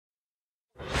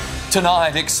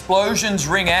Tonight, explosions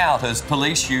ring out as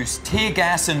police use tear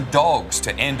gas and dogs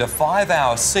to end a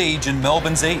 5-hour siege in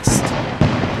Melbourne's east.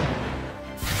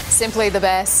 Simply the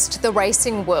best. The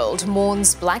racing world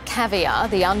mourns Black Caviar.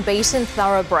 The unbeaten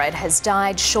thoroughbred has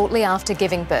died shortly after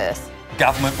giving birth.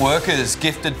 Government workers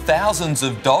gifted thousands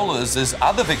of dollars as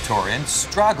other Victorians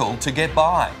struggled to get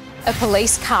by. A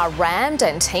police car rammed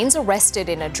and teens arrested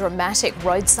in a dramatic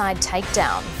roadside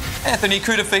takedown. Anthony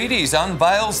Koutafidis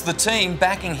unveils the team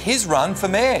backing his run for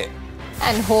mayor.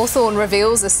 And Hawthorn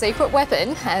reveals a secret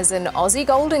weapon as an Aussie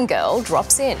Golden Girl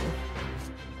drops in.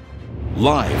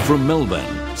 Live from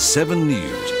Melbourne, 7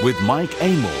 News with Mike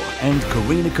Amor and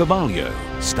Karina Carvalho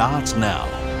starts now.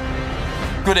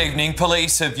 Good evening.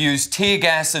 Police have used tear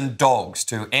gas and dogs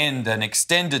to end an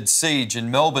extended siege in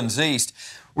Melbourne's east,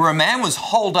 where a man was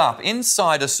holed up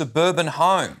inside a suburban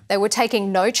home. They were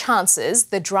taking no chances.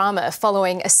 The drama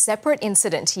following a separate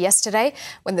incident yesterday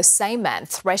when the same man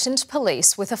threatened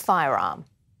police with a firearm.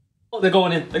 Oh, they're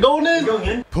going in. They're going in. They're going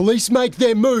in. Police make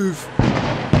their move.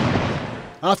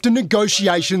 After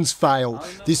negotiations fail,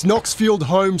 this Knoxfield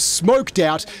home smoked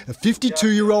out, a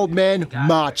 52-year-old man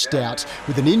marched out.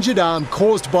 With an injured arm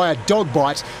caused by a dog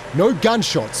bite, no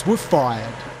gunshots were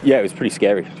fired. Yeah, it was pretty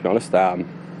scary, to be honest.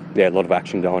 Yeah, a lot of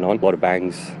action going on, a lot of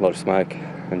bangs, a lot of smoke,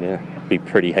 and yeah, it'd be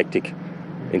pretty hectic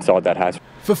inside that house.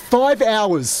 For 5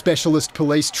 hours, specialist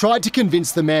police tried to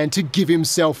convince the man to give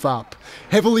himself up.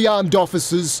 Heavily armed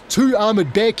officers, 2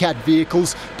 armoured Bearcat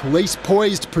vehicles, police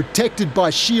poised, protected by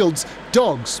shields,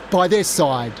 dogs by their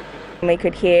side. We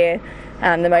could hear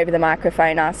them over the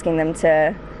microphone asking them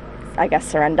to, I guess,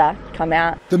 surrender, come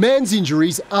out. The man's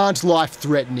injuries aren't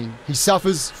life-threatening. He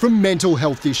suffers from mental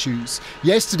health issues.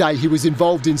 Yesterday he was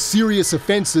involved in serious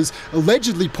offences,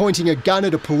 allegedly pointing a gun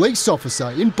at a police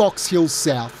officer in Box Hill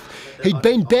South. He'd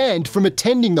been banned from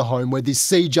attending the home where this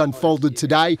siege unfolded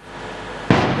today.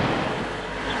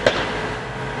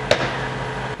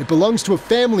 It belongs to a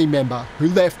family member who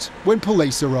left when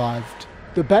police arrived.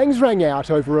 The bangs rang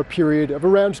out over a period of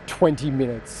around 20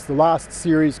 minutes, the last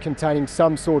series containing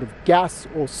some sort of gas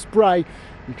or spray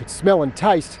you could smell and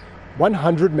taste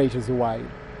 100 metres away.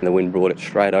 The wind brought it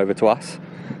straight over to us.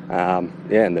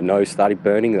 And the nose started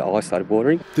burning, the eyes started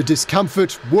watering. The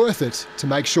discomfort worth it to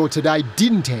make sure today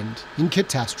didn't end in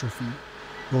catastrophe.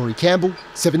 Rory Campbell,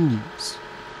 7 News.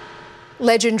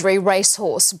 Legendary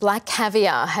racehorse Black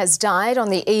Caviar has died on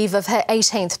the eve of her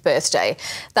 18th birthday.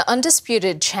 The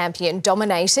undisputed champion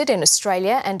dominated in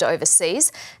Australia and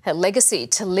overseas, her legacy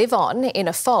to live on in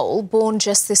a foal born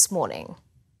just this morning.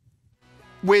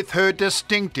 With her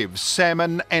distinctive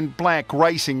salmon and black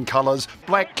racing colours,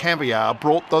 Black Caviar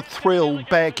brought the thrill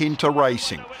back into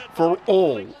racing for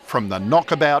all, from the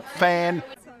knockabout fan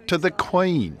to the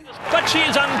Queen. But she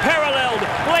is unparalleled.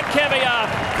 Black Caviar,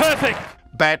 perfect.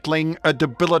 Battling a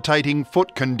debilitating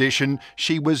foot condition,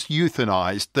 she was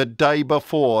euthanised the day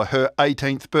before her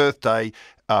 18th birthday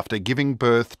after giving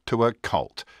birth to a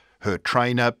colt. Her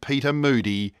trainer, Peter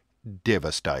Moody,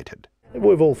 devastated.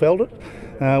 We've all felt it.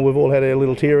 We've all had our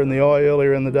little tear in the eye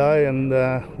earlier in the day, and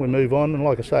we move on. And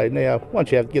like I say, now,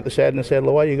 once you get the sadness out of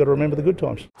the way, you've got to remember the good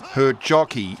times. Her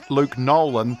jockey, Luke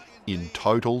Nolan, in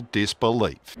total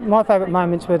disbelief. My favourite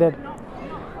moments were the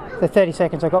 30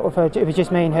 seconds I got with her. It was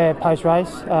just me and her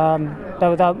post-race. They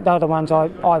were the ones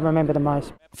I remember the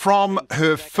most. From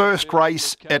her first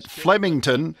race at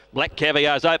Flemington, Black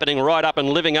Caviar's opening right up and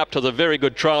living up to the very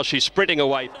good trial. She's sprinting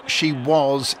away. She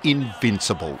was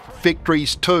invincible.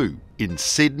 Victories too in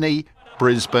Sydney,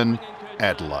 Brisbane,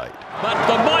 Adelaide. But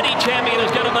the mighty champion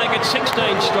is going to make it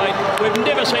 16 straight. We've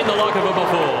never seen the like of her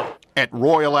before. At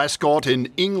Royal Ascot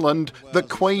in England, the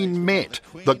Queen met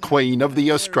the Queen of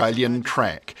the Australian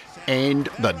track, and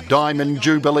the Diamond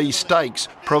Jubilee Stakes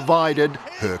provided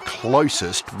her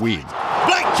closest win.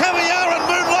 Black Caviar and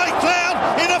Moonlight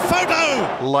Cloud in a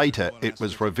photo! Later it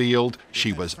was revealed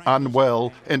she was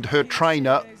unwell and her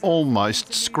trainer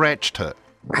almost scratched her.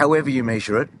 However you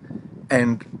measure it,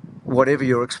 and whatever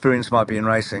your experience might be in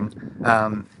racing,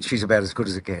 she's about as good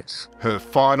as it gets. Her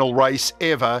final race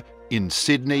ever in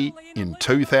Sydney in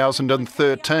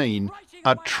 2013,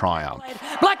 a triumph.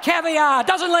 Black Caviar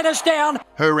doesn't let us down.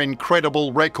 Her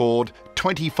incredible record,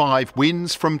 25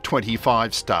 wins from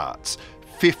 25 starts,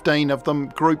 15 of them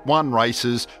Group 1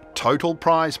 races, total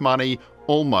prize money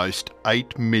almost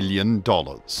 $8 million.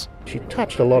 She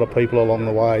touched a lot of people along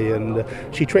the way, and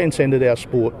she transcended our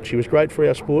sport. She was great for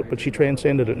our sport, but she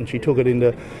transcended it, and she took it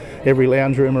into every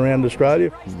lounge room around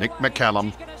Australia. Nick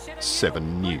McCallum,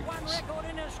 7 News.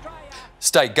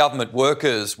 State government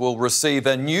workers will receive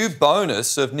a new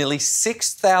bonus of nearly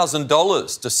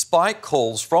 $6,000 despite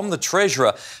calls from the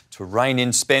Treasurer to rein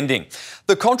in spending.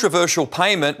 The controversial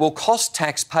payment will cost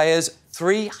taxpayers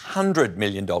 $300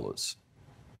 million.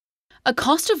 A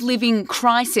cost of living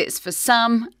crisis for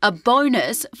some, a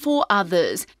bonus for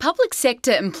others. Public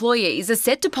sector employees are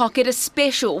set to pocket a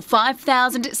special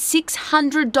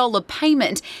 $5,600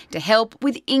 payment to help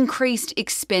with increased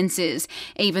expenses,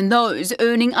 even those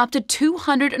earning up to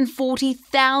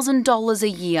 $240,000 a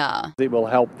year. It will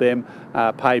help them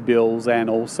pay bills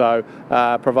and also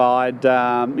provide,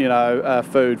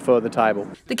 food for the table.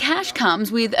 The cash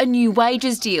comes with a new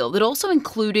wages deal that also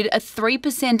included a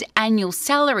 3% annual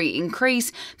salary increase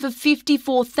for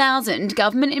 54,000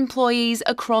 government employees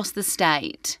across the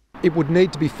state. It would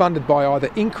need to be funded by either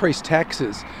increased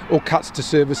taxes or cuts to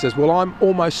services. Well, I'm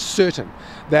almost certain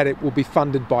that it will be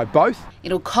funded by both.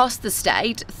 It'll cost the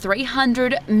state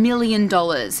 $300 million.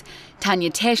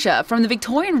 Tanya Tesha from the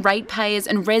Victorian Ratepayers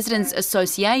and Residents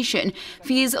Association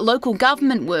fears local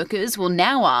government workers will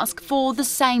now ask for the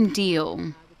same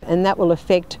deal. And that will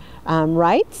affect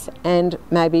rates and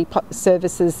maybe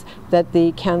services that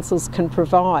the councils can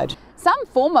provide. Some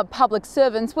former public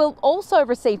servants will also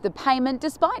receive the payment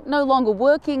despite no longer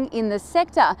working in the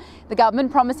sector. The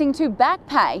government promising to back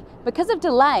pay because of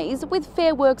delays with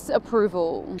Fair Work's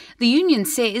approval. The union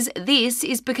says this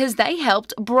is because they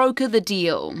helped broker the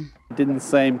deal. It didn't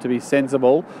seem to be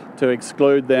sensible to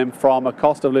exclude them from a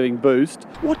cost of living boost.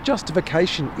 What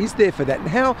justification is there for that, and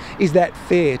how is that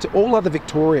fair to all other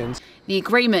Victorians? The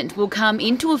agreement will come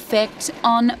into effect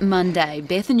on Monday.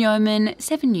 Beth and Yeoman,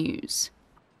 7 News.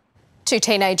 2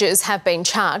 teenagers have been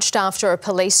charged after a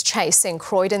police chase in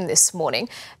Croydon this morning.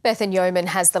 Beth and Yeoman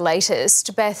has the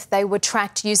latest. Beth, they were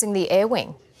tracked using the air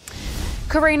wing.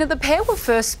 Karina, the pair were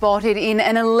first spotted in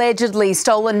an allegedly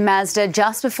stolen Mazda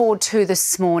just before 2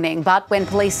 this morning. But when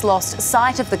police lost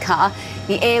sight of the car,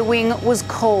 the air wing was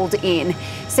called in.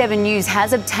 7 News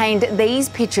has obtained these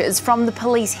pictures from the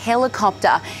police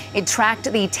helicopter. It tracked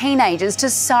the teenagers to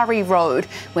Surrey Road,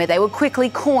 where they were quickly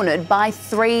cornered by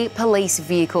 3 police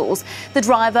vehicles. The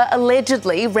driver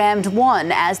allegedly rammed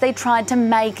one as they tried to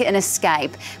make an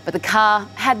escape, but the car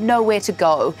had nowhere to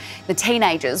go. The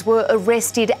teenagers were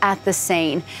arrested at the scene.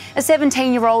 A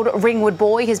 17-year-old Ringwood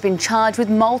boy has been charged with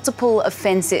multiple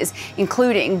offences,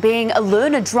 including being a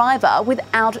learner driver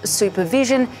without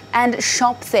supervision and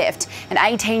shop theft. An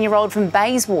 18-year-old from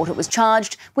Bayswater was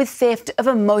charged with theft of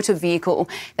a motor vehicle.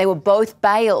 They were both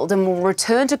bailed and will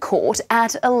return to court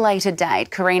at a later date.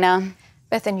 Karina.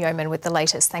 Beth and Yeoman with the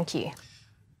latest. Thank you.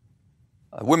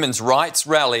 A women's rights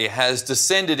rally has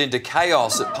descended into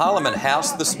chaos at Parliament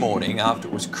House this morning after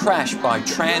it was crashed by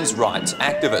trans rights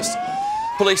activists.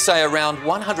 Police say around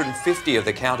 150 of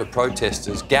the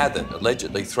counter-protesters gathered,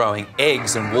 allegedly throwing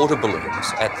eggs and water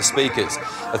balloons at the speakers.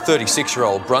 A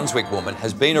 36-year-old Brunswick woman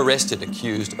has been arrested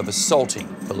accused of assaulting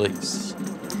police.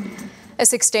 A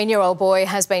 16-year-old boy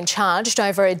has been charged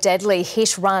over a deadly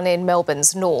hit run in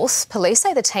Melbourne's north. Police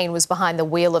say the teen was behind the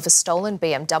wheel of a stolen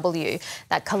BMW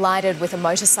that collided with a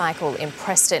motorcycle in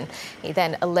Preston. He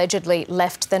then allegedly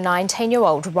left the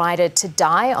 19-year-old rider to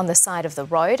die on the side of the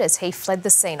road as he fled the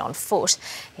scene on foot.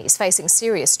 He's facing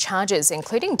serious charges,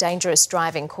 including dangerous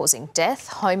driving causing death,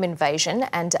 home invasion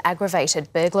and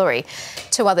aggravated burglary.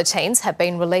 2 other teens have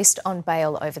been released on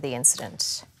bail over the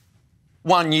incident.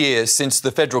 1 year since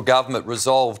the federal government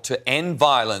resolved to end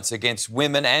violence against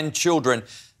women and children,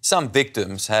 some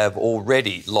victims have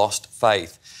already lost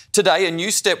faith. Today, a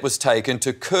new step was taken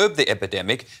to curb the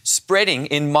epidemic spreading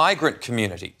in migrant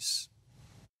communities.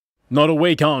 Not a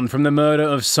week on from the murder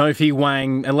of Sophie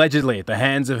Wang, allegedly at the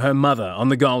hands of her mother on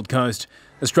the Gold Coast,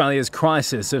 Australia's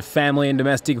crisis of family and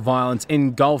domestic violence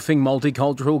engulfing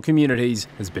multicultural communities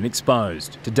has been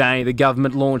exposed. Today, the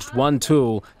government launched one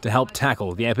tool to help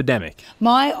tackle the epidemic.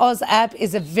 My Oz app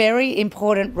is a very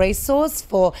important resource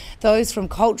for those from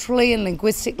culturally and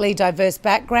linguistically diverse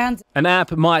backgrounds. An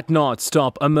app might not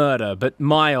stop a murder, but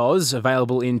My Oz,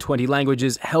 available in 20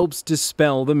 languages, helps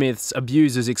dispel the myths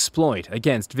abusers exploit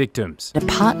against victims. A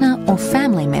partner or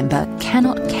family member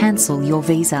cannot cancel your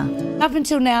visa. Up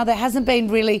until now, there hasn't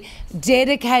been really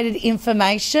dedicated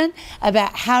information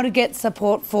about how to get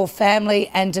support for family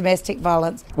and domestic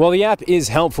violence. While the app is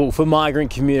helpful for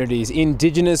migrant communities,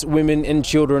 Indigenous women and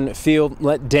children feel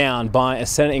let down by a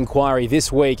Senate inquiry this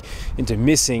week into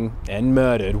missing and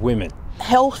murdered women.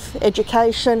 Health,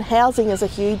 education, housing is a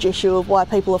huge issue of why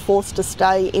people are forced to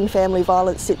stay in family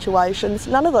violence situations.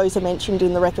 None of those are mentioned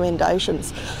in the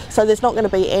recommendations. So there's not going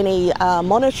to be any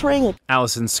monitoring.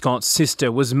 Alison Scott's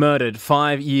sister was murdered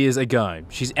 5 years ago.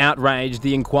 She's outraged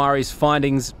the inquiry's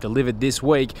findings delivered this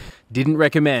week didn't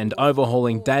recommend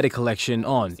overhauling data collection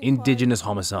on Indigenous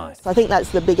homicide. I think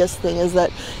that's the biggest thing, is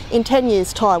that in 10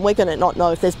 years' time we're going to not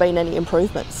know if there's been any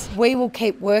improvements. We will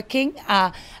keep working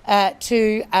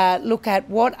to look at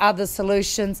what other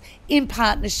solutions in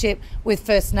partnership with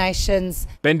First Nations.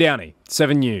 Ben Downey,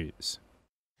 7 News.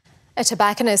 A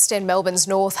tobacconist in Melbourne's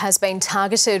north has been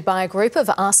targeted by a group of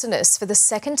arsonists for the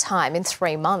second time in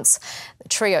 3 months. The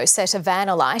trio set a van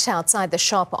alight outside the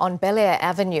shop on Belair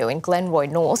Avenue in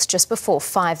Glenroy North just before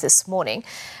 5 this morning.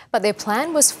 But their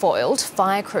plan was foiled,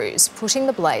 fire crews putting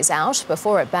the blaze out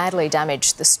before it badly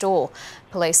damaged the store.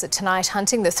 Police are tonight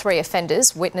hunting the 3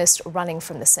 offenders witnessed running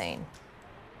from the scene.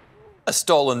 A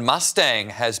stolen Mustang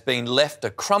has been left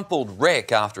a crumpled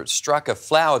wreck after it struck a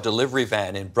flower delivery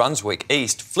van in Brunswick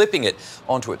East, flipping it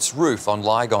onto its roof on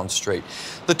Lygon Street.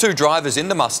 The 2 drivers in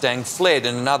the Mustang fled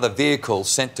and another vehicle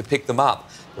sent to pick them up.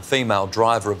 The female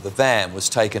driver of the van was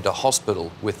taken to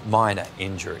hospital with minor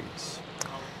injuries.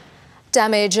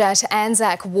 Damage at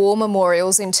Anzac War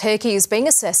memorials in Turkey is being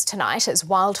assessed tonight as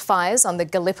wildfires on the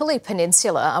Gallipoli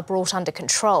Peninsula are brought under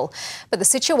control. But the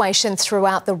situation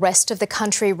throughout the rest of the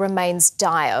country remains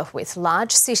dire, with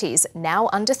large cities now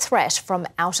under threat from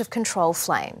out-of-control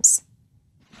flames.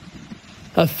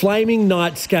 A flaming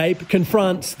nightscape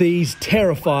confronts these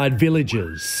terrified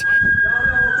villagers.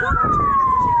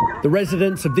 The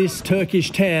residents of this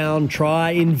Turkish town try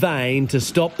in vain to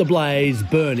stop the blaze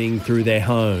burning through their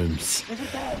homes.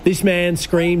 This man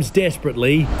screams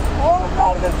desperately,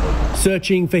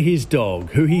 searching for his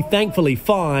dog, who he thankfully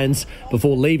finds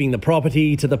before leaving the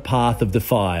property to the path of the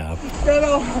fire.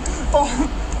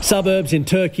 Suburbs in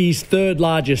Turkey's 3rd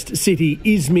largest city,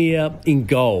 Izmir,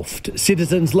 engulfed.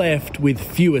 Citizens left with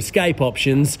few escape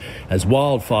options as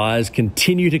wildfires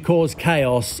continue to cause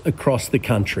chaos across the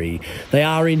country. They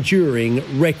are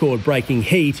enduring record-breaking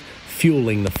heat,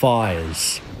 fueling the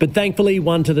fires. But thankfully,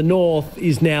 one to the north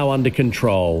is now under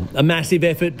control. A massive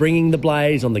effort bringing the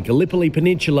blaze on the Gallipoli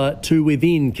Peninsula to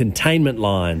within containment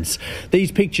lines.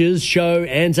 These pictures show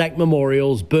Anzac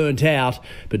memorials burnt out,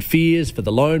 but fears for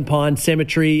the Lone Pine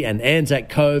Cemetery and Anzac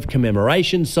Cove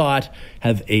commemoration site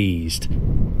have eased.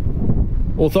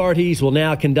 Authorities will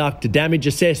now conduct a damage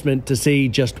assessment to see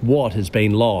just what has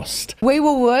been lost. We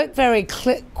will work very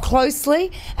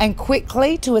closely and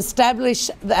quickly to establish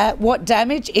what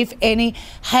damage, if any,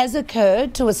 has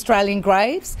occurred to Australian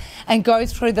graves and go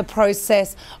through the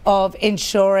process of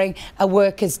ensuring a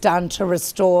work is done to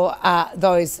restore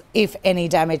those, if any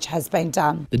damage has been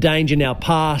done. The danger now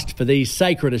past for these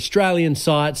sacred Australian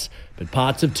sites, but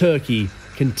parts of Turkey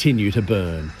continue to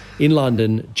burn. In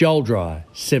London, Joel Dry,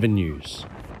 7 News.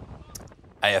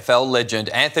 AFL legend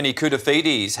Anthony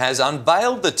Koutoufides has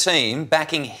unveiled the team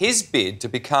backing his bid to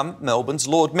become Melbourne's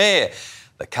Lord Mayor.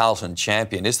 The Carlton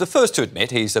champion is the first to admit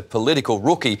he's a political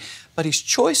rookie, but his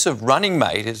choice of running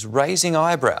mate is raising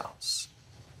eyebrows.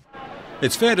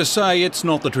 It's fair to say it's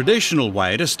not the traditional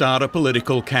way to start a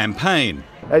political campaign.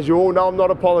 As you all know, I'm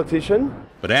not a politician.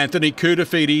 But Anthony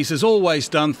Koutoufides has always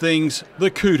done things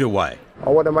the Kouta way. I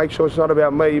want to make sure it's not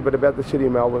about me, but about the city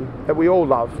of Melbourne, that we all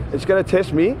love. It's going to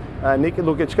test me, Nick.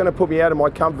 Look, it's going to put me out of my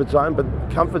comfort zone, but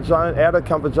out of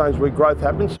comfort zones where growth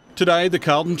happens. Today, the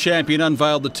Carlton champion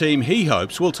unveiled the team he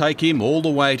hopes will take him all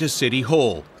the way to City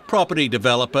Hall. Property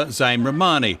developer Zaim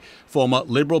Rahmani, former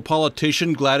Liberal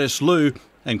politician Gladys Liu,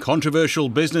 and controversial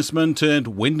businessman turned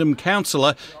Wyndham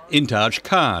councillor Intaj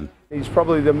Khan. He's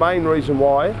probably the main reason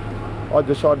why I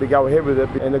decided to go ahead with it.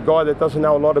 And a guy that doesn't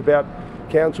know a lot about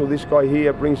council, this guy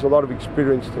here brings a lot of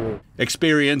experience to me.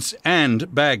 Experience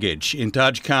and baggage.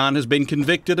 Intaj Khan has been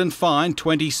convicted and fined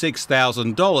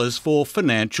 $26,000 for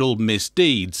financial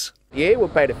misdeeds. Yeah, we'll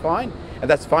pay the fine, and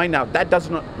that's fine now. That does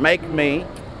not make me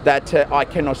that I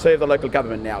cannot serve the local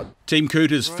government now. Team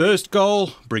Kouta's first goal,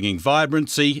 bringing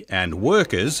vibrancy and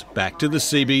workers back to the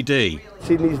CBD.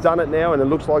 Sydney's done it now and it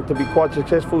looks like to be quite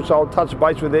successful, so I'll touch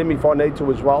base with them if I need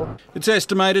to as well. It's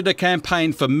estimated a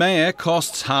campaign for mayor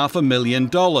costs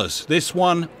 $500,000. This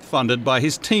one funded by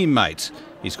his teammates.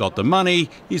 He's got the money,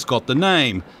 he's got the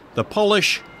name. The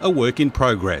polish, a work in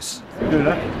progress. Do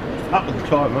that. Up with the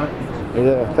time, mate.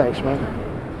 Yeah, thanks, mate.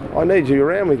 I need you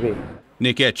around with me.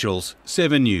 Nick Etchells,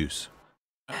 7 News.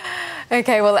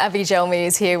 OK, well, Abbey Gelmi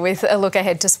is here with a look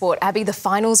ahead to sport. Abbey, the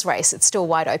finals race, it's still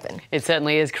wide open. It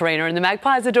certainly is, Karina, and the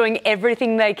Magpies are doing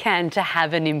everything they can to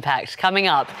have an impact. Coming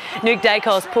up, Nuke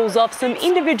Dacos pulls off some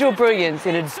individual brilliance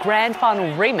in a grand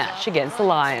final rematch against the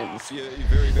Lions.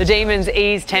 The Demons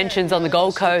ease tensions on the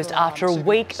Gold Coast after a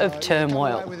week of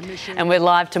turmoil. And we're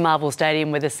live to Marvel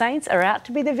Stadium where the Saints are out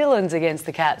to be the villains against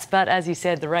the Cats. But as you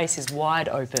said, the race is wide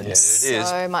open. Yes, it is.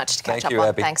 So much to catch up you, on.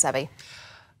 Abbey. Thanks, Abbey.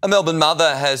 A Melbourne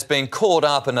mother has been caught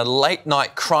up in a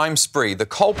late-night crime spree. The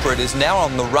culprit is now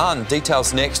on the run.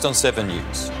 Details next on 7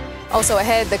 News. Also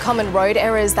ahead, the common road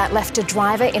errors that left a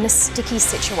driver in a sticky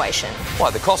situation. Why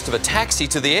the cost of a taxi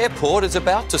to the airport is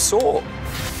about to soar.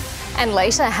 And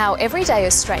later, how everyday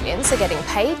Australians are getting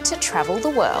paid to travel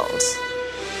the world.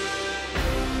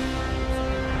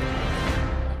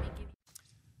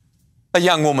 A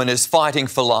young woman is fighting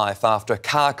for life after a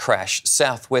car crash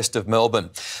southwest of Melbourne.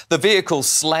 The vehicle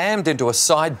slammed into a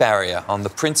side barrier on the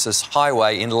Princess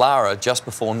Highway in Lara just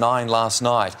before 9 last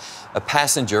night. A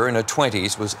passenger in her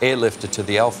 20s was airlifted to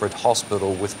the Alfred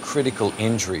Hospital with critical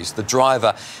injuries. The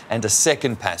driver and a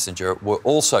second passenger were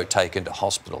also taken to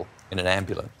hospital in an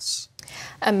ambulance.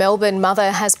 A Melbourne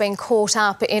mother has been caught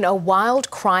up in a wild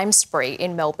crime spree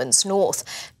in Melbourne's north.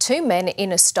 2 men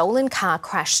in a stolen car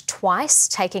crashed twice,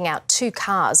 taking out 2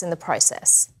 cars in the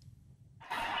process.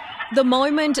 The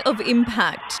moment of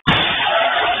impact.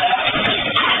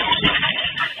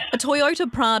 A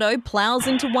Toyota Prado ploughs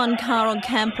into one car on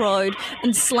Camp Road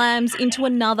and slams into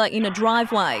another in a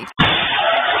driveway.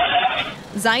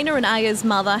 Zaina and Aya's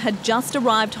mother had just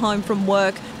arrived home from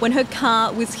work when her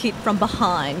car was hit from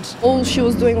behind. All she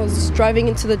was doing was driving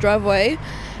into the driveway,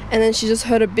 and then she just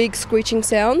heard a big screeching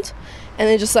sound, and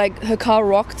then just like her car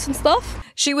rocked and stuff.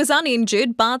 She was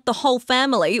uninjured, but the whole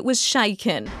family was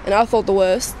shaken. And I thought the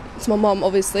worst. It's my mum,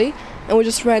 obviously, and we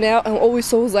just ran out, and all we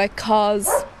saw was like cars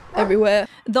everywhere.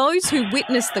 Those who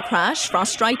witnessed the crash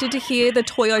frustrated to hear the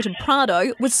Toyota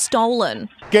Prado was stolen.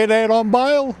 Get out on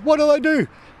bail? What do?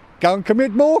 Go and commit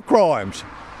more crimes.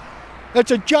 It's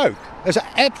a joke. It's an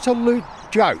absolute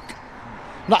joke.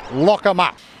 Lock them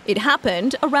up. It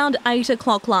happened around 8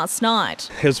 o'clock last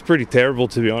night. It was pretty terrible,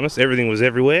 to be honest. Everything was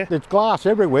everywhere. There's glass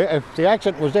everywhere. If the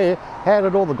accident was there, how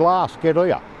did all the glass get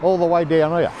here? All the way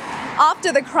down here.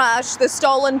 After the crash, the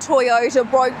stolen Toyota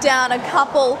broke down a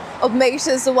couple of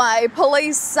metres away.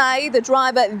 Police say the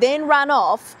driver then ran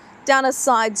off down a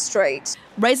side street.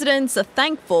 Residents are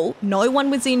thankful no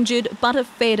one was injured but are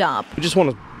fed up. We just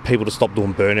want people to stop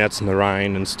doing burnouts in the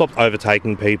rain and stop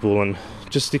overtaking people and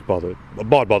just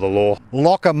abide by the law.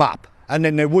 Lock them up and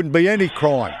then there wouldn't be any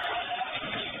crime.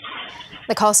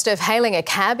 The cost of hailing a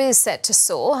cab is set to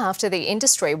soar after the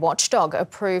industry watchdog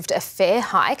approved a fare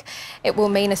hike. It will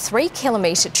mean a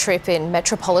 3-kilometre trip in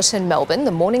metropolitan Melbourne,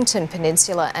 the Mornington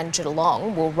Peninsula and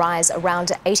Geelong will rise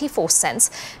around 84 cents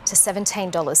to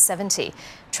 $17.70.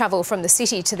 Travel from the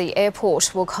city to the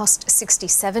airport will cost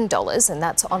 $67 and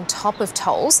that's on top of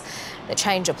tolls. The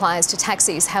change applies to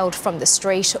taxis hailed from the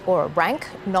street or a rank,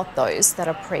 not those that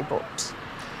are pre-booked.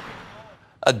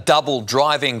 A double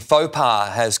driving faux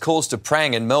pas has caused a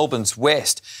prang in Melbourne's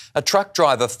west. A truck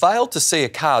driver failed to see a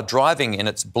car driving in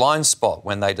its blind spot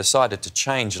when they decided to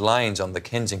change lanes on the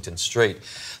Kensington street.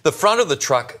 The front of the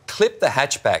truck clipped the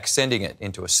hatchback, sending it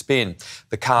into a spin.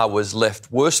 The car was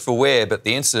left worse for wear, but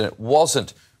the incident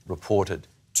wasn't reported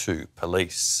to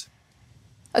police.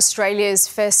 Australia's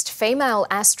first female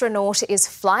astronaut is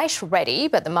flight ready,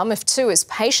 but the mum of 2 is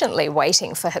patiently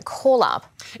waiting for her call-up.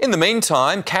 In the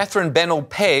meantime, Catherine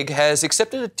Bennell-Pegg has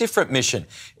accepted a different mission,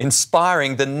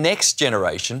 inspiring the next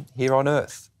generation here on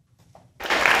Earth.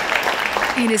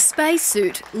 In a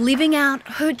spacesuit, living out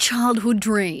her childhood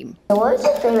dream. What was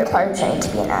your favourite part of training to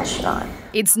be an astronaut?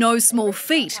 It's no small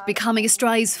feat becoming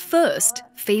Australia's first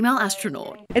female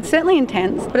astronaut. It's certainly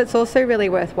intense, but it's also really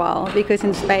worthwhile because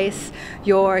in space,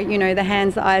 you're, the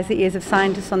hands, the eyes, the ears of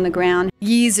scientists on the ground.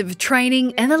 Years of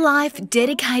training and a life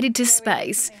dedicated to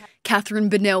space. Catherine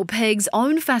Bennell-Pegg's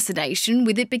own fascination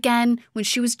with it began when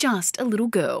she was just a little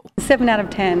girl. 7 out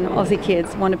of 10 Aussie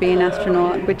kids want to be an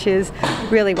astronaut, which is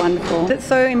really wonderful. It's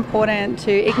so important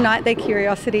to ignite their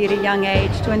curiosity at a young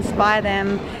age, to inspire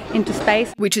them into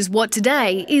space. Which is what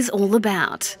today is all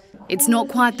about. It's not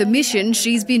quite the mission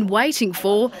she's been waiting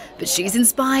for, but she's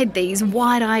inspired these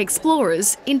wide-eye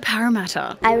explorers in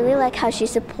Parramatta. I really like how she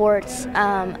supports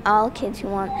all kids who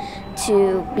want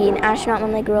to be an astronaut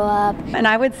when they grow up. And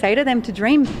I would say to them to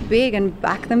dream big and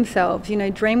back themselves,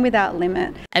 dream without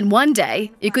limit. And one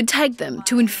day it could take them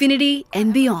to infinity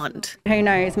and beyond. Who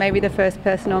knows, maybe the first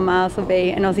person on Mars will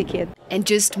be an Aussie kid. And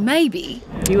just maybe...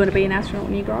 Do you want to be an astronaut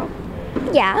when you grow up?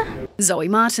 Yeah. Zoe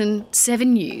Martin,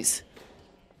 7 News.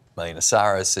 Melina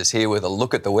Sarris is here with a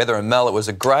look at the weather. And Mel, it was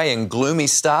a grey and gloomy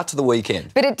start to the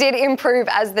weekend. But it did improve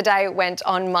as the day went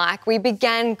on, Mike. We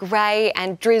began grey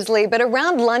and drizzly, but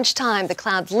around lunchtime the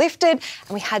clouds lifted and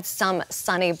we had some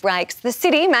sunny breaks. The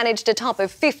city managed a top of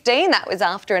 15. That was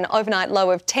after an overnight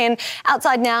low of 10.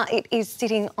 Outside now it is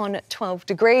sitting on 12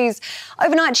 degrees.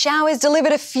 Overnight showers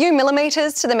delivered a few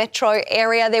millimetres to the metro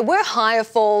area. There were higher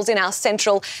falls in our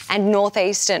central and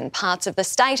northeastern parts of the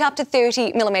state. Up to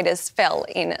 30 millimetres fell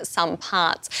in some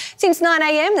parts. Since 9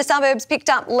 a.m, the suburbs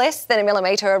picked up less than a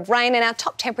millimetre of rain and our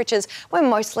top temperatures were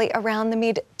mostly around the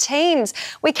mid-teens.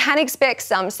 We can expect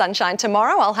some sunshine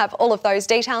tomorrow. I'll have all of those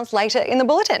details later in the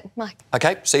bulletin. Mike.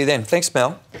 OK, see you then. Thanks,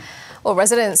 Mel. Well,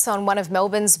 residents on one of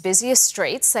Melbourne's busiest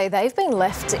streets say they've been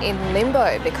left in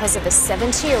limbo because of a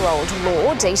 70-year-old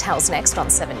law. Details next on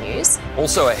 7 News.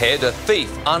 Also ahead, a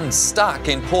thief unstuck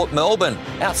in Port Melbourne,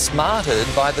 outsmarted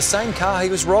by the same car he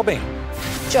was robbing.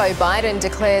 Joe Biden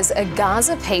declares a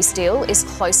Gaza peace deal is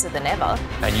closer than ever.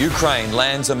 And Ukraine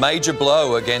lands a major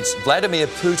blow against Vladimir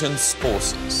Putin's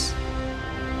forces.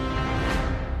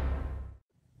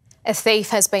 A thief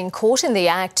has been caught in the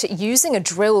act using a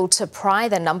drill to pry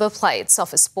the number plates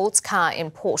off a sports car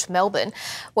in Port Melbourne.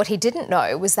 What he didn't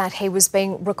know was that he was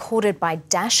being recorded by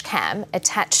dash cam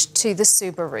attached to the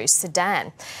Subaru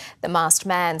sedan. The masked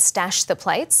man stashed the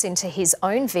plates into his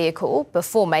own vehicle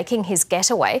before making his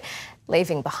getaway,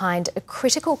 leaving behind a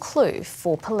critical clue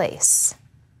for police.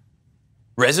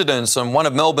 Residents on one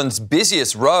of Melbourne's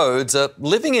busiest roads are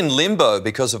living in limbo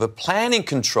because of a planning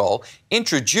control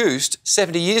introduced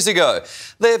 70 years ago.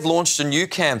 They've launched a new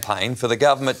campaign for the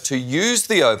government to use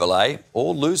the overlay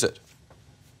or lose it.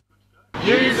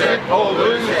 Use it or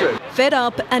lose it. Fed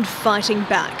up and fighting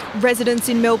back, residents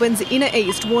in Melbourne's inner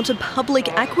east want a public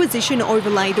acquisition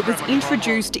overlay that was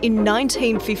introduced in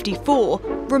 1954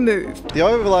 removed. The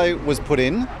overlay was put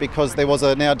in because there was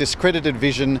a now discredited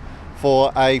vision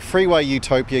for a freeway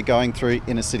utopia going through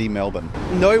inner city Melbourne.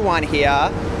 No one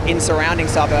here in surrounding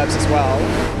suburbs as well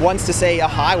wants to see a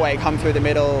highway come through the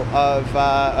middle of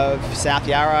South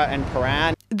Yarra and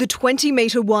Paran. The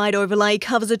 20-metre wide overlay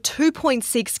covers a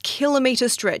 2.6 kilometre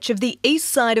stretch of the east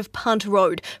side of Punt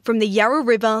Road from the Yarra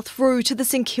River through to the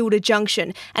St Kilda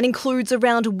Junction and includes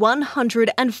around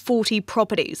 140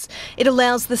 properties. It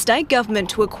allows the state government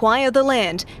to acquire the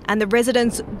land and the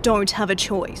residents don't have a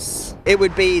choice. It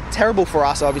would be terrible for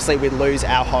us, obviously we'd lose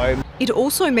our home. It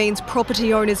also means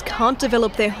property owners can't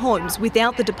develop their homes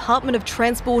without the Department of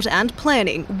Transport and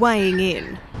Planning weighing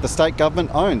in. The state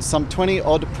government owns some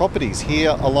 20-odd properties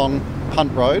here along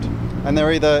Punt Road and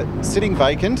they're either sitting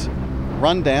vacant,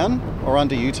 run down or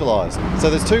underutilised. So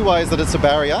there's two ways that it's a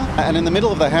barrier, and in the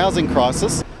middle of the housing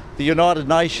crisis, the United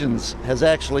Nations has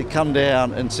actually come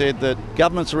down and said that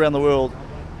governments around the world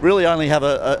really only have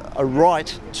a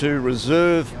right to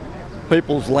reserve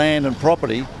people's land and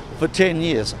property for 10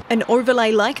 years. An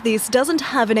overlay like this doesn't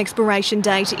have an expiration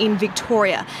date in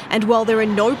Victoria, and while there are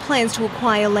no plans to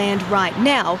acquire land right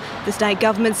now, the state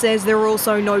government says there are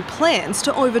also no plans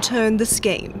to overturn the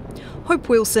scheme. Hope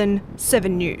Wilson,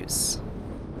 7 News.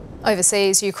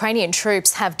 Overseas, Ukrainian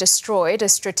troops have destroyed a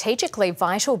strategically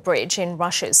vital bridge in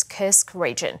Russia's Kursk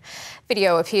region.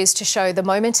 Video appears to show the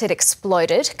moment it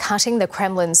exploded, cutting the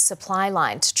Kremlin's supply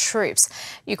line to troops.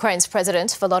 Ukraine's President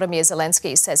Volodymyr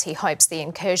Zelensky says he hopes the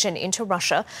incursion into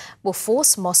Russia will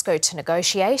force Moscow to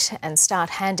negotiate and start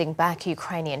handing back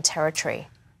Ukrainian territory.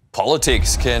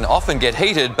 Politics can often get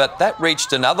heated, but that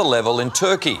reached another level in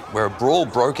Turkey, where a brawl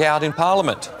broke out in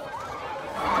Parliament.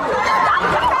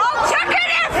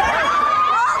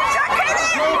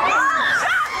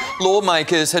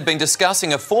 Lawmakers had been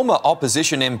discussing a former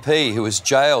opposition MP who was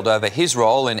jailed over his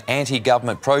role in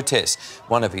anti-government protests.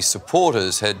 One of his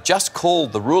supporters had just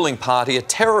called the ruling party a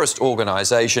terrorist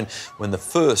organisation when the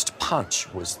first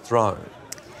punch was thrown.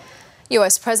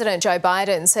 US President Joe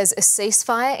Biden says a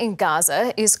ceasefire in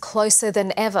Gaza is closer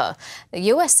than ever. The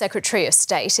US Secretary of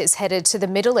State is headed to the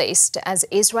Middle East as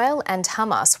Israel and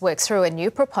Hamas work through a new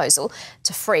proposal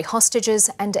to free hostages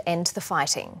and end the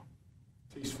fighting.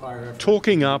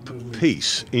 Talking up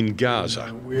peace in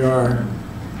Gaza. We are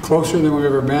closer than we've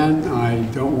ever been. I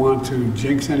don't want to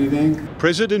jinx anything.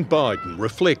 President Biden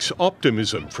reflects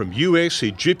optimism from US,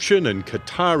 Egyptian and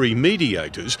Qatari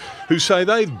mediators who say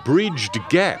they've bridged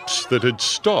gaps that had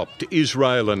stopped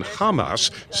Israel and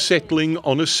Hamas settling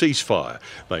on a ceasefire.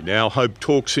 They now hope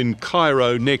talks in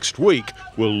Cairo next week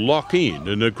will lock in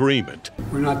an agreement.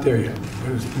 We're not there yet,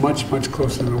 but it's much, much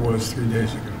closer than it was 3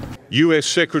 days ago. US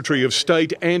Secretary of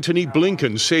State Antony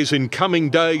Blinken says in coming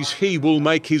days he will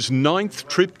make his 9th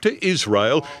trip to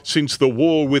Israel since the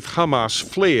war with Hamas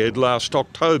flared last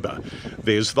October.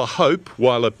 There's the hope,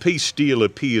 while a peace deal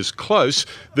appears close,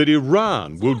 that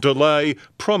Iran will delay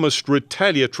promised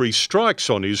retaliatory strikes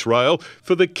on Israel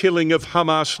for the killing of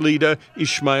Hamas leader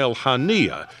Ismail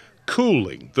Haniyeh,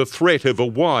 cooling the threat of a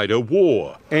wider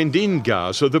war. And in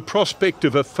Gaza, the prospect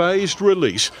of a phased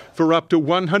release for up to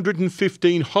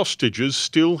 115 hostages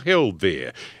still held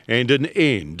there, and an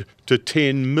end to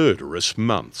 10 murderous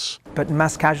months. But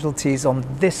mass casualties on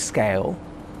this scale,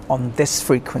 on this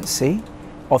frequency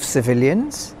of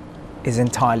civilians, is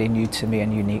entirely new to me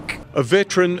and unique. A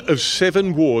veteran of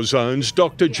 7 war zones,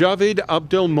 Dr. Javed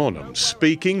Abdelmonem,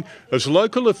 speaking as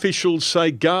local officials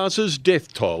say Gaza's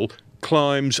death toll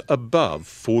climbs above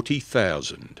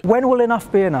 40,000. When will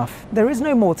enough be enough? There is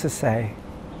no more to say.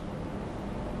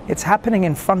 It's happening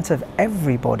in front of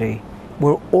everybody.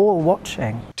 We're all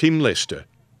watching. Tim Lester,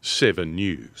 7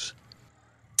 News.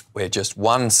 We're just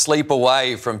one sleep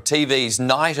away from TV's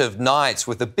Night of Nights,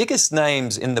 with the biggest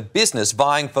names in the business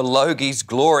vying for Logie's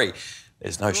glory.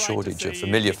 There's no shortage of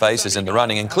familiar faces in the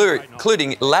running,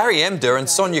 including Larry Emder and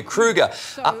Sonia Kruger,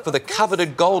 up for the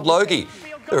coveted Gold Logie.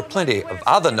 There are plenty of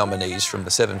other nominees from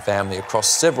the Seven family across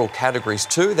several categories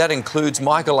too. That includes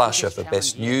Michael Usher for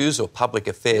Best News or Public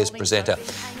Affairs Presenter.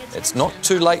 It's not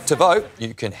too late to vote.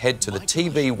 You can head to the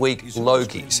TV Week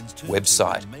Logies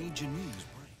website.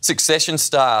 Succession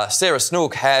star Sarah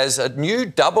Snook has a new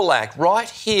double act right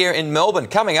here in Melbourne.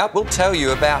 Coming up, we'll tell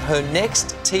you about her next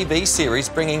TV series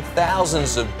bringing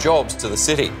thousands of jobs to the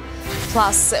city.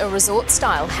 Plus, a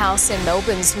resort-style house in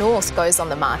Melbourne's north goes on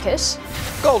the market.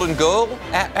 Golden Girl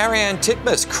Ariane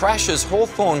Titmus crashes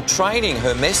Hawthorn training,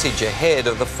 her message ahead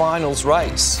of the finals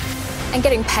race. And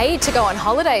getting paid to go on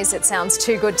holidays, it sounds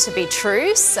too good to be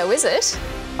true. So is it?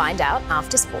 Find out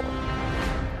after sport.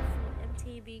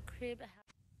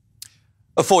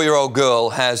 A 4-year-old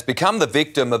girl has become the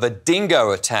victim of a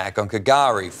dingo attack on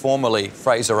K'gari, formerly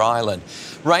Fraser Island.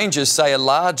 Rangers say a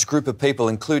large group of people,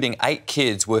 including 8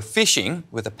 kids, were fishing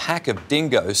with a pack of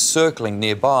dingoes circling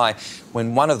nearby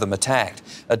when one of them attacked.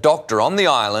 A doctor on the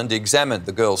island examined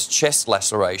the girl's chest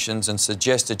lacerations and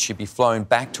suggested she be flown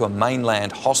back to a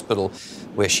mainland hospital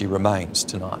where she remains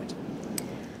tonight.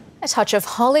 A touch of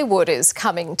Hollywood is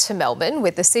coming to Melbourne,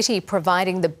 with the city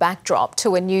providing the backdrop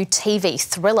to a new TV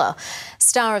thriller.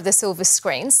 Star of the silver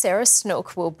screen, Sarah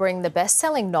Snook will bring the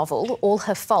best-selling novel All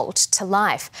Her Fault to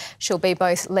life. She'll be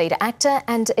both lead actor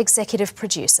and executive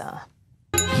producer.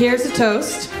 Here's a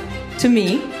toast to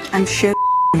me. I'm shit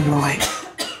right.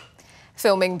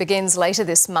 Filming begins later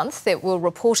this month. It will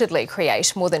reportedly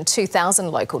create more than 2,000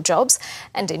 local jobs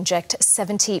and inject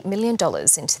 $70 million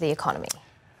into the economy.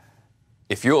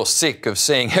 If you're sick of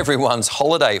seeing everyone's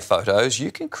holiday photos,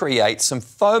 you can create some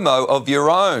FOMO of your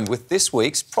own with this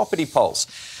week's Property Pulse.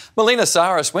 Melina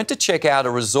Sarris went to check out a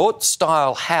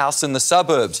resort-style house in the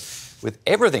suburbs with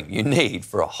everything you need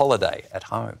for a holiday at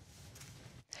home.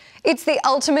 It's the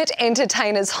ultimate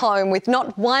entertainer's home with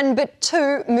not 1 but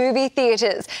 2 movie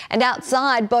theatres, and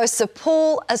outside boasts a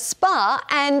pool, a spa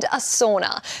and a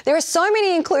sauna. There are so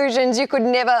many inclusions you could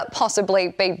never possibly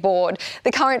be bored.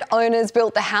 The current owners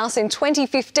built the house in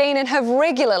 2015 and have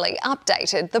regularly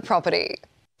updated the property.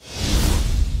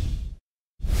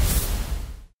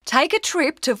 Take a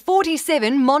trip to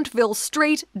 47 Montville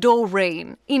Street,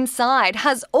 Doreen. Inside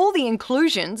has all the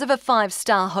inclusions of a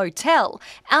 5-star hotel.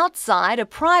 Outside, a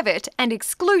private and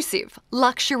exclusive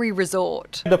luxury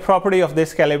resort. The property of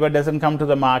this caliber doesn't come to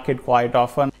the market quite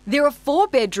often. There are 4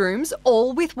 bedrooms,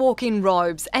 all with walk-in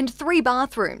robes, and 3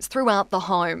 bathrooms throughout the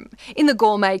home. In the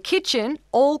gourmet kitchen,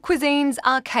 all cuisines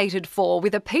are catered for,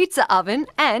 with a pizza oven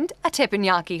and a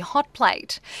teppanyaki hot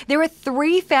plate. There are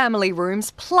 3 family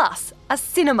rooms plus a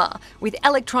cinema with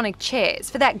electronic chairs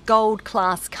for that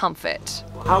gold-class comfort.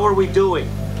 How are we doing?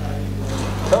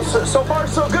 So far,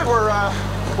 so good.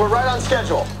 We're right on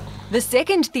schedule. The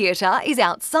second theatre is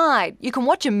outside. You can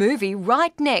watch a movie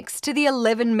right next to the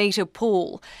 11-metre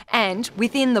pool. And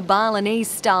within the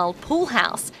Balinese-style pool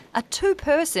house, a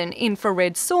 2-person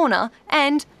infrared sauna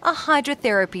and a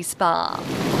hydrotherapy spa.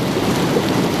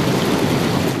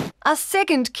 A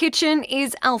second kitchen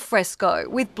is al fresco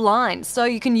with blinds, so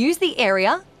you can use the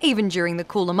area even during the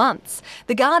cooler months.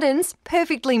 The garden's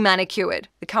perfectly manicured.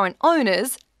 The current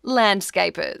owners,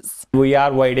 landscapers. We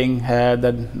are waiting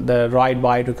the right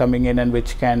buyer to coming in and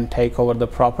which can take over the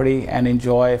property and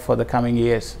enjoy for the coming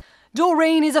years.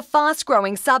 Doreen is a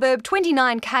fast-growing suburb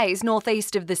 29 k's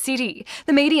northeast of the city.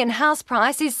 The median house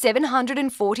price is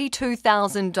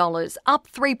 $742,000, up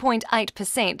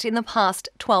 3.8% in the past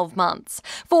 12 months.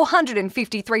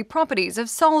 453 properties have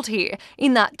sold here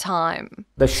in that time.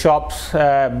 The shops,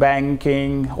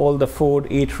 banking, all the food,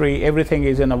 eatery, everything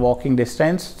is in a walking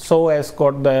distance. So has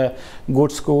got the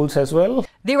good schools as well.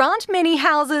 There aren't many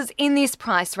houses in this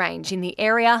price range in the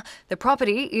area. The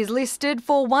property is listed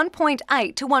for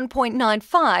 $1.8 to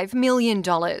 $1.95 million.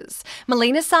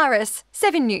 Melina, Sarris,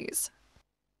 7 News.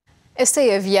 A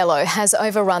sea of yellow has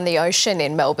overrun the ocean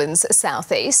in Melbourne's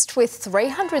southeast, with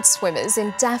 300 swimmers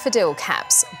in daffodil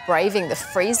caps braving the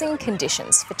freezing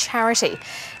conditions for charity.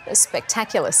 The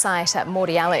spectacular sight at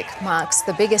Mordialloc marks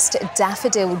the biggest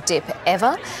daffodil dip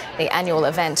ever. The annual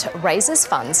event raises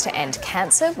funds to end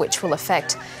cancer, which will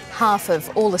affect half of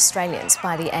all Australians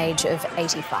by the age of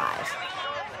 85.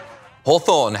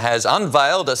 Hawthorn has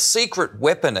unveiled a secret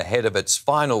weapon ahead of its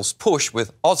finals push,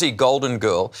 with Aussie Golden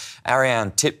Girl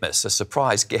Ariane Titmus a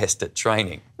surprise guest at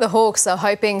training. The Hawks are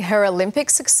hoping her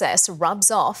Olympic success rubs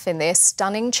off in their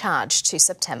stunning charge to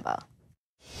September.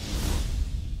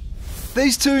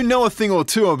 These two know a thing or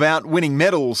two about winning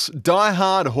medals.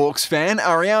 Die-hard Hawks fan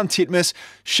Ariane Titmus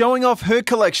showing off her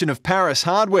collection of Paris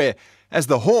hardware as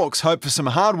the Hawks hope for some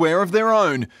hardware of their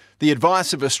own. The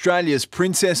advice of Australia's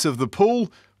Princess of the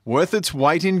Pool, worth its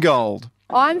weight in gold.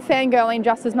 I'm fangirling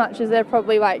just as much as they're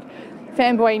probably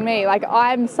fanboying me.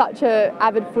 I'm such an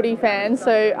avid footy fan,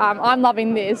 so I'm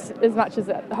loving this as much as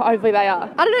hopefully they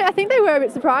are. I don't know, I think they were a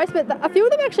bit surprised, but a few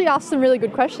of them actually asked some really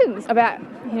good questions about,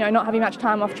 not having much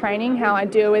time off training, how I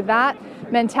deal with that,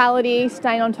 mentality,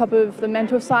 staying on top of the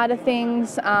mental side of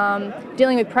things,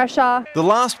 dealing with pressure. The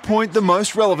last point, the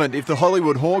most relevant if the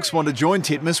Hollywood Hawks want to join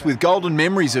Titmus with golden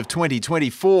memories of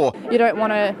 2024. You don't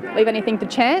want to leave anything to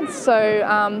chance, so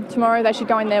tomorrow they should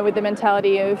go in there with the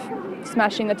mentality of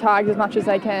smashing the Tigers as much as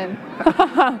they can.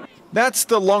 That's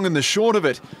the long and the short of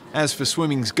it. As for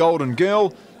swimming's Golden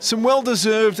Girl, some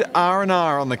well-deserved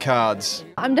R&R on the cards.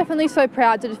 I'm definitely so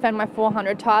proud to defend my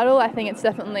 400 title. I think it's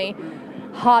definitely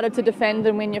harder to defend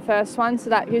than win your first one, so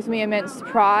that gives me immense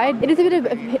pride. It is a bit of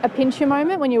a pincher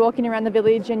moment when you're walking around the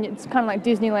village and it's kind of like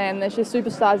Disneyland. There's just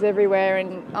superstars everywhere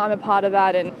and I'm a part of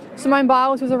that. And Simone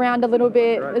Biles was around a little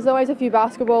bit. There's always a few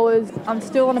basketballers. I'm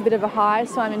still on a bit of a high,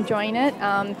 so I'm enjoying it.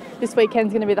 This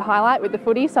weekend's going to be the highlight with the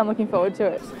footy, so I'm looking forward to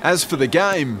it. As for the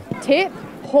game, tip,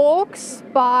 Hawks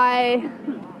by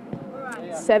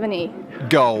 70.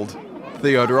 Gold.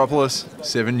 Theodoropoulos,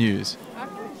 7 News.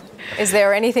 Is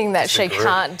there anything that she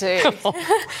can't do?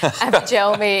 Abbey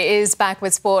Gelmi is back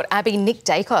with sport. Abbey, Nick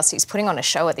Dacos, he's putting on a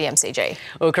show at the MCG.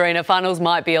 Well, Karina, finals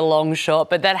might be a long shot,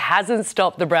 but that hasn't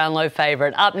stopped the Brownlow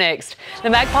favourite. Up next, the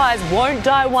Magpies won't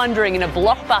die wondering in a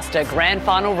blockbuster grand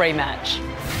final rematch.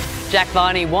 Jack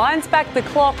Viney winds back the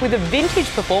clock with a vintage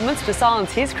performance to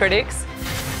silence his critics.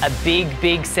 A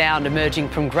big sound emerging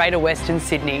from Greater Western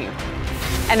Sydney.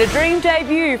 And a dream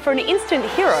debut for an instant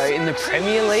hero in the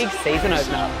Premier League season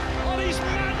opener.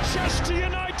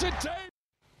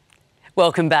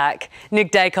 Welcome back.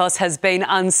 Nick Dacos has been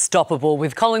unstoppable,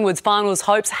 with Collingwood's finals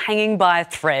hopes hanging by a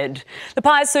thread. The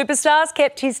Pies superstars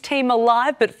kept his team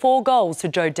alive, but 4 goals to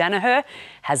Joe Danaher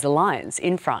has the Lions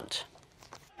in front.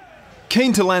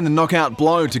 Keen to land the knockout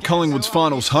blow to Collingwood's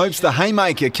finals hopes, the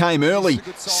haymaker came early.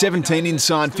 17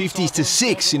 inside 50s to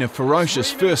 6 in a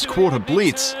ferocious first quarter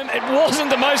blitz. It wasn't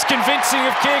the most convincing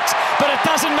of kicks, but it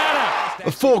doesn't matter. A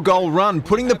 4-goal run,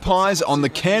 putting the Pies on the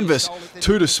canvas.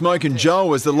 2 to Smoke and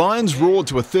Joe as the Lions roared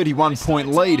to a 31-point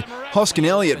lead. Hoskin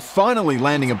Elliott finally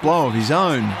landing a blow of his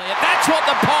own. That's what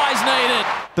the Pies needed.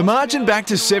 The margin back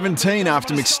to 17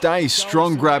 after McStay's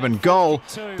strong grab and goal.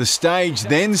 The stage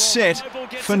then set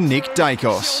for Nick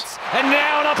Dacos. And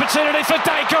now an opportunity for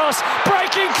Dacos,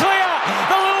 breaking clear,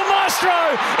 the little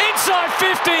maestro, inside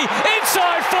 50,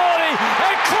 inside 40,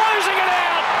 and closing it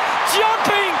out,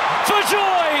 jumping for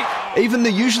joy. Even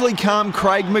the usually calm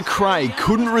Craig McRae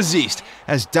couldn't resist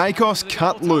as Dacos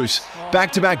cut loose.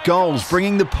 Back-to-back goals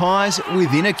bringing the Pies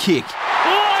within a kick.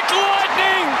 Like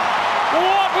lightning,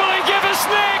 what will he give us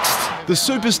next? The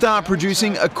superstar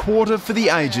producing a quarter for the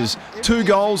ages. 2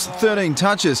 goals, 13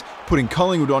 touches, putting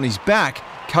Collingwood on his back,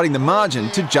 cutting the margin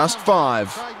to just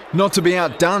 5. Not to be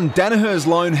outdone, Danaher's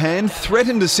lone hand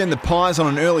threatened to send the Pies on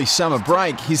an early summer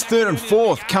break, his 3rd and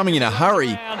 4th coming in a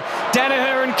hurry.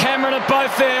 Danaher and Cameron are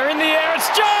both there. In the air, it's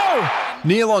Joe!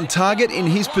 Neil on target in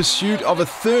his pursuit of a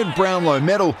 3rd Brownlow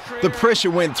medal. The pressure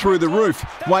went through the roof.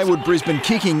 Wayward Brisbane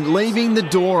kicking, leaving the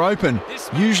door open.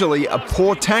 Usually a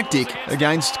poor tactic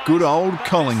against good old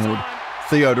Collingwood.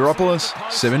 Theodoropoulos,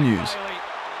 7 News.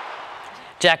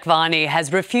 Jack Viney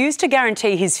has refused to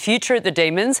guarantee his future at the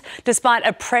Demons despite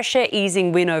a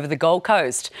pressure-easing win over the Gold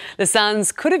Coast. The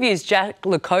Suns could have used Jack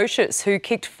Lukosius, who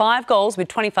kicked 5 goals with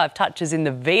 25 touches in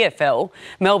the VFL,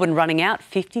 Melbourne running out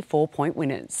 54-point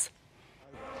winners.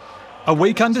 A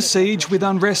week under siege with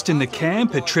unrest in the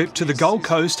camp, a trip to the Gold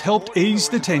Coast helped ease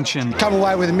the tension. Come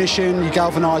away with a mission, you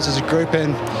galvanise as a group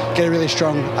and get a really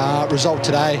strong result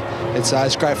today.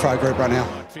 It's great for our group right now.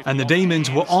 And the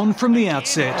Demons were on from the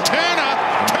outset.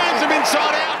 Turns him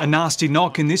inside out. A nasty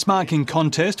knock in this marking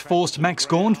contest forced Max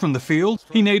Gawn from the field.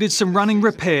 He needed some running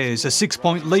repairs. A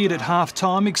 6-point lead at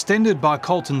half-time extended by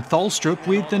Colton Tholstrup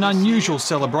with an unusual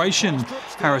celebration.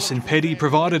 Harrison Petty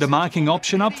provided a marking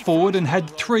option up forward and had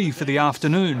 3 for the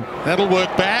afternoon. That'll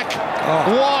work back.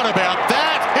 What about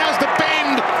that? How's the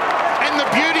bend and the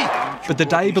beauty? But the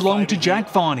day belonged to Jack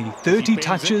Viney, 30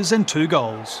 touches and 2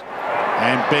 goals.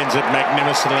 And bends it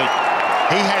magnificently.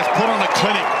 He has put on a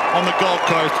clinic on the Gold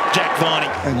Coast, Jack Viney.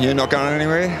 And you're not going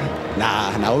anywhere?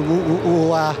 No,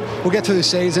 we'll get through the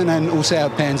season and we'll see how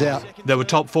it pans out. There were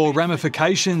top 4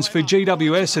 ramifications for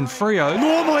GWS and Freo.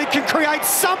 Normally can create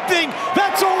something.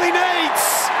 That's all he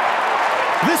needs.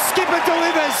 The skipper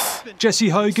delivers. Jesse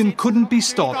Hogan couldn't be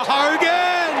stopped. Hogan!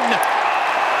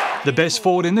 The best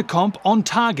forward in the comp on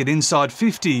target inside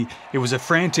 50. It was a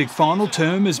frantic final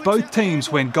term as both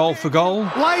teams went goal for goal.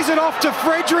 Lays it off to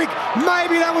Frederick.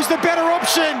 Maybe that was the better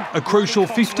option. A crucial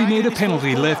 50-metre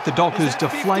penalty left the Dockers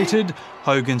deflated.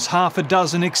 Hogan's half a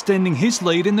dozen extending his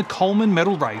lead in the Coleman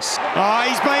medal race. Oh,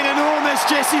 he's been enormous,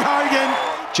 Jesse Hogan.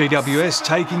 GWS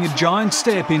taking a giant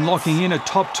step in locking in a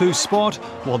top 2 spot,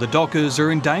 while the Dockers are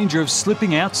in danger of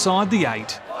slipping outside the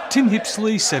 8. Tim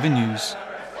Hipsley, 7 News.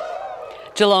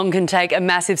 Geelong can take a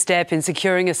massive step in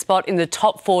securing a spot in the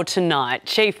top 4 tonight.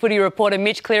 Chief footy reporter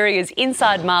Mitch Cleary is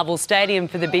inside Marvel Stadium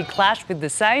for the big clash with the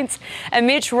Saints. And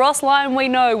Mitch, Ross Lyon, we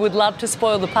know, would love to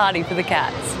spoil the party for the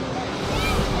Cats.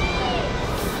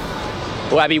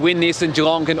 Well, Abbey, win this and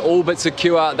Geelong can all but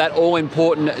secure that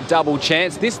all-important double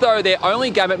chance. This, though, their only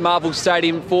game at Marvel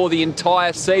Stadium for the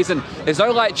entire season. There's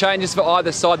no late changes for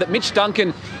either side. That Mitch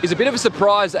Duncan is a bit of a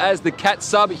surprise as the Cats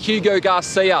sub Hugo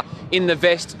Garcia in the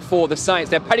vest for the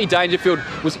Saints. Now, Paddy Dangerfield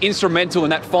was instrumental in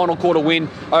that final quarter win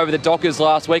over the Dockers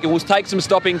last week and will take some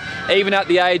stopping even at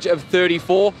the age of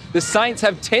 34. The Saints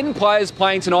have 10 players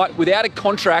playing tonight without a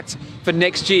contract for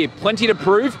next year. Plenty to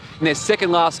prove in their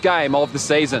second last game of the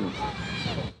season.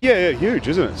 Yeah, huge,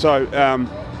 isn't it? So, I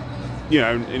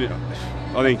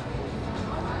think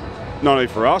not only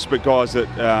for us, but guys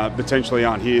that potentially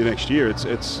aren't here next year,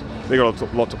 they've got a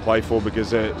lot to play for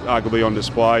because they're arguably on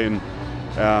display and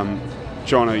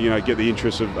trying to get the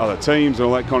interest of other teams and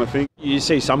all that kind of thing. You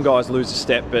see some guys lose a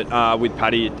step, but with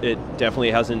Paddy, it definitely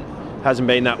hasn't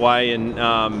been that way, and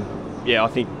I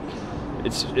think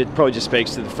it probably just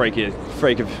speaks to the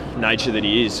freak of nature that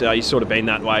he is. He's sort of been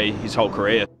that way his whole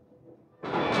career.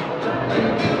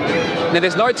 Now,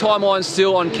 there's no timeline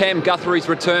still on Cam Guthrie's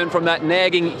return from that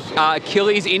nagging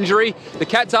Achilles injury. The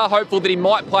Cats are hopeful that he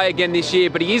might play again this year,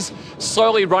 but he is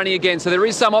slowly running again. So there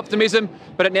is some optimism,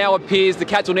 but it now appears the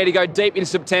Cats will need to go deep into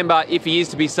September if he is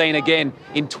to be seen again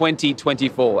in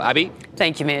 2024. Abbey?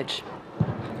 Thank you, Mitch.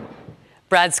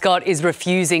 Brad Scott is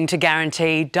refusing to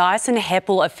guarantee Dyson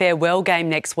Heppel a farewell game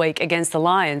next week against the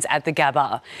Lions at the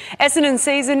Gabba. Essendon's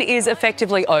season is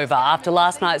effectively over after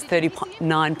last night's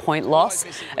 39-point loss,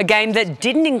 a game that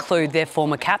didn't include their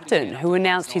former captain, who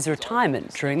announced his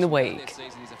retirement during the week.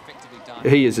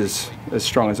 He is as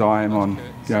strong as I am on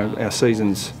our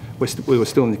seasons. We were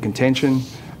still in the contention.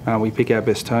 We pick our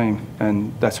best team,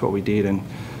 and that's what we did, and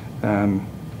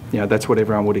that's what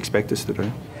everyone would expect us to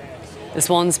do. The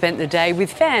Swans spent the day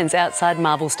with fans outside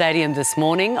Marvel Stadium this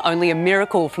morning. Only a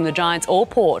miracle from the Giants or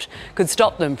Port could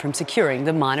stop them from securing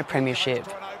the minor premiership.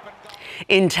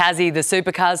 In Tassie, the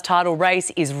Supercars title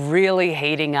race is really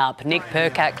heating up. Nick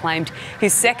Percat claimed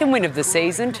his second win of the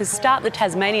season to start the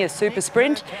Tasmania Super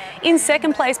Sprint. In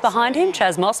second place behind him,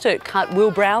 Chaz Mostert cut Will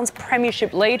Brown's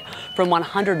premiership lead from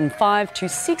 105 to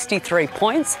 63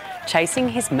 points, chasing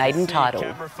his maiden title.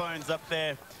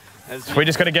 We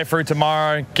just got to get through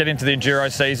tomorrow, get into the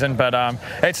Enduro season, but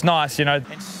it's nice,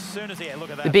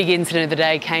 The big incident of the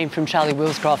day came from Charlie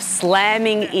Wilscroft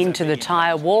slamming into the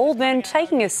tyre wall, then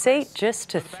taking a seat just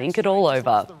to think it all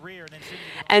over.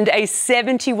 And a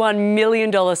 $71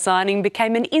 million signing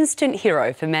became an instant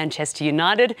hero for Manchester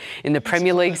United in the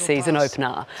Premier League season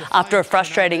opener. After a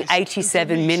frustrating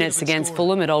 87 minutes against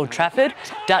Fulham at Old Trafford,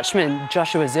 Dutchman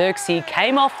Joshua Zirkzee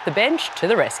came off the bench to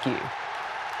the rescue.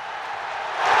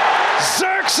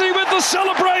 Xerxes with the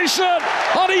celebration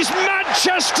on his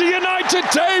Manchester United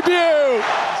debut.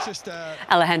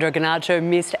 Alejandro Garnacho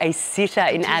missed a sitter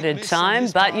in added time,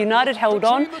 but United held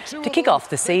on to kick off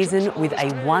the season with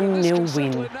a 1-0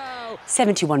 win.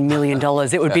 $71 million.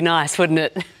 It would be nice, wouldn't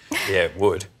it? Yeah, it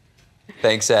would.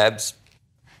 Thanks, Abs.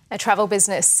 A travel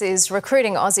business is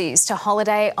recruiting Aussies to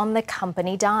holiday on the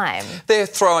company dime. They're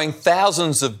throwing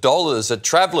thousands of dollars at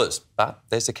travellers, but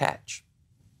there's a catch.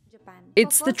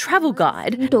 It's the travel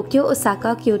guide, Tokyo,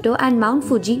 Osaka, Kyoto and Mount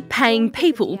Fuji, paying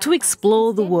people to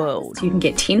explore the world. You can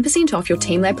get 10% off your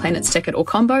Teamlab Planets ticket or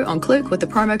combo on Klook with the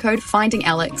promo code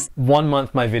FindingAlex. 1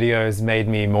 month my videos made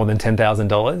me more than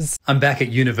 $10,000. I'm back at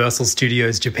Universal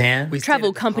Studios Japan.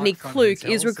 Travel company Klook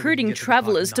is recruiting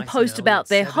travellers to post about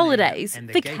their holidays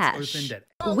for cash.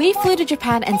 We flew to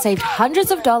Japan and saved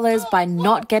hundreds of dollars by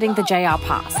not getting the JR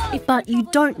pass. But you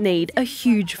don't need a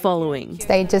huge following.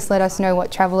 They just let us know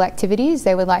what travel activities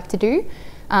they would like to do,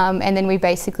 and then we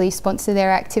basically sponsor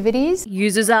their activities.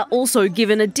 Users are also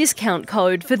given a discount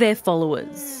code for their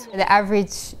followers. The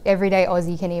average everyday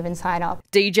Aussie can even sign up.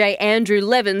 DJ Andrew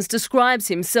Levins describes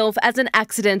himself as an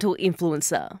accidental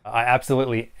influencer. I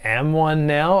absolutely am one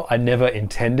now. I never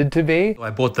intended to be. I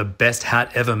bought the best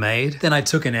hat ever made. Then I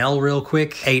took an L real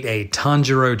quick, ate a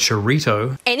Tanjiro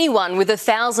chorito. Anyone with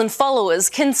 1,000 followers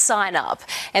can sign up,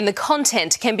 and the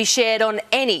content can be shared on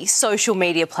any social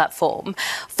media platform.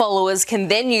 Followers can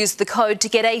then use the code to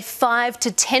get a 5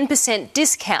 to 10%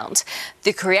 discount.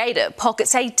 The creator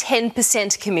pockets a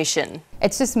 10% commission.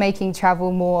 It's just making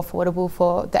travel more affordable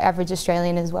for the average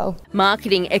Australian as well.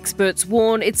 Marketing experts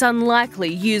warn it's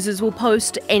unlikely users will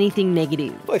post anything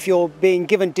negative. If you're being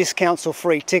given discounts or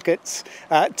free tickets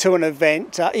to an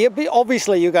event,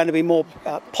 obviously you're going to be more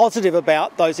positive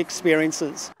about those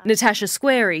experiences. Natasha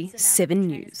Squarey, 7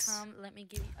 News.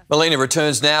 Melina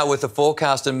returns now with the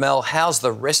forecast. And Mel, how's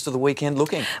the rest of the weekend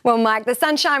looking? Well, Mike, the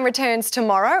sunshine returns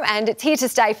tomorrow and it's here to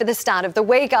stay for the start of the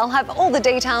week. I'll have all the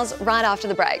details right after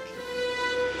the break.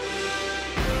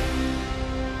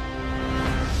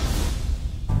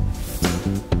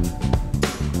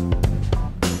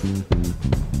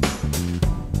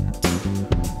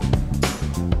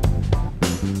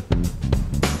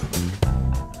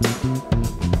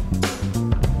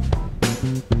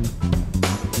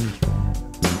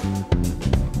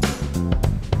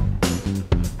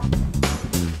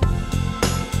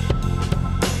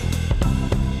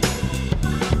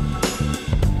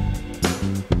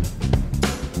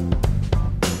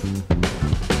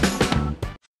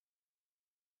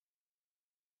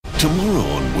 Tomorrow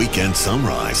on Weekend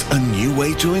Sunrise, a new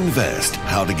way to invest,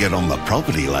 how to get on the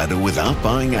property ladder without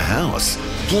buying a house.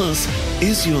 Plus,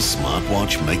 is your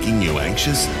smartwatch making you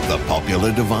anxious? The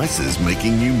popular devices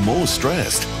making you more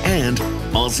stressed? And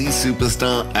Aussie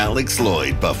superstar Alex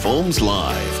Lloyd performs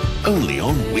live, only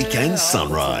on Weekend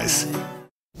Sunrise.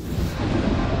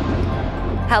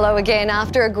 Hello again.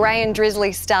 After a grey and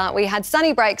drizzly start, we had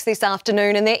sunny breaks this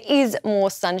afternoon and there is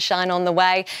more sunshine on the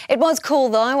way. It was cool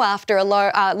though. After a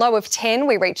low of 10,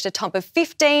 we reached a top of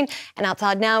 15 and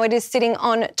outside now it is sitting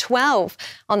on 12.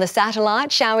 On the satellite,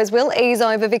 showers will ease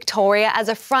over Victoria as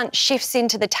a front shifts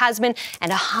into the Tasman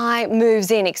and a high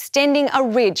moves in, extending a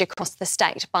ridge across the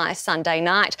state by Sunday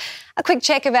night. A quick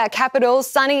check of our capitals.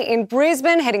 Sunny in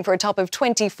Brisbane, heading for a top of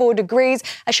 24 degrees.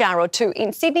 A shower or two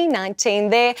in Sydney, 19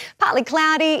 there. Partly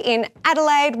cloudy in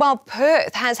Adelaide, while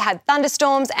Perth has had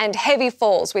thunderstorms and heavy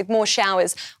falls with more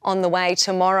showers on the way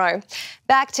tomorrow.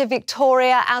 Back to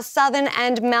Victoria, our southern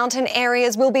and mountain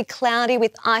areas will be cloudy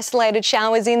with isolated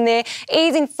showers in there,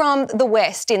 easing from the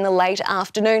west in the late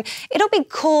afternoon. It'll be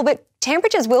cool, but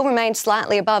temperatures will remain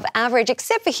slightly above average,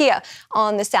 except for here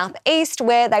on the southeast,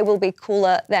 where they will be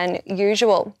cooler than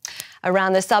usual.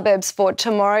 Around the suburbs for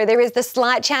tomorrow, there is the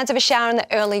slight chance of a shower in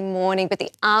the early morning, but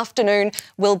the afternoon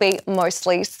will be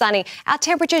mostly sunny. Our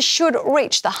temperatures should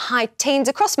reach the high teens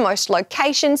across most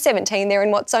locations, 17 there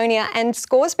in Watsonia and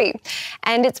Scoresby.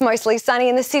 And it's mostly sunny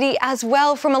in the city as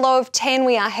well. From a low of 10,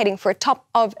 we are heading for a top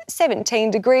of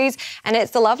 17 degrees, and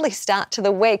it's a lovely start to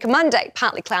the week. Monday,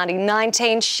 partly cloudy,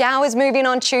 19. Showers move in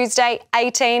on Tuesday,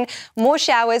 18. More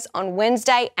showers on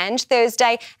Wednesday and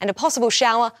Thursday, and a possible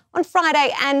shower on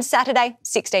Friday and Saturday,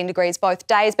 16 degrees both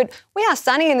days. But we are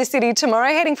sunny in the city tomorrow,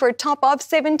 heading for a top of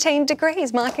 17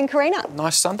 degrees. Mike and Karina.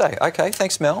 Nice Sunday. OK,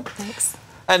 thanks, Mel. Thanks.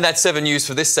 And that's 7 News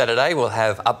for this Saturday. We'll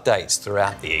have updates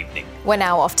throughout the evening. We're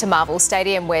now off to Marvel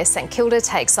Stadium, where St Kilda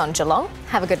takes on Geelong.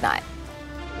 Have a good night.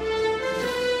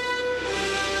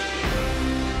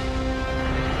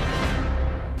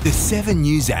 The 7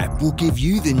 News app will give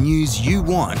you the news you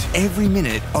want every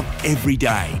minute of every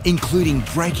day, including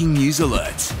breaking news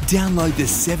alerts. Download the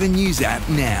 7 News app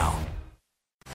now.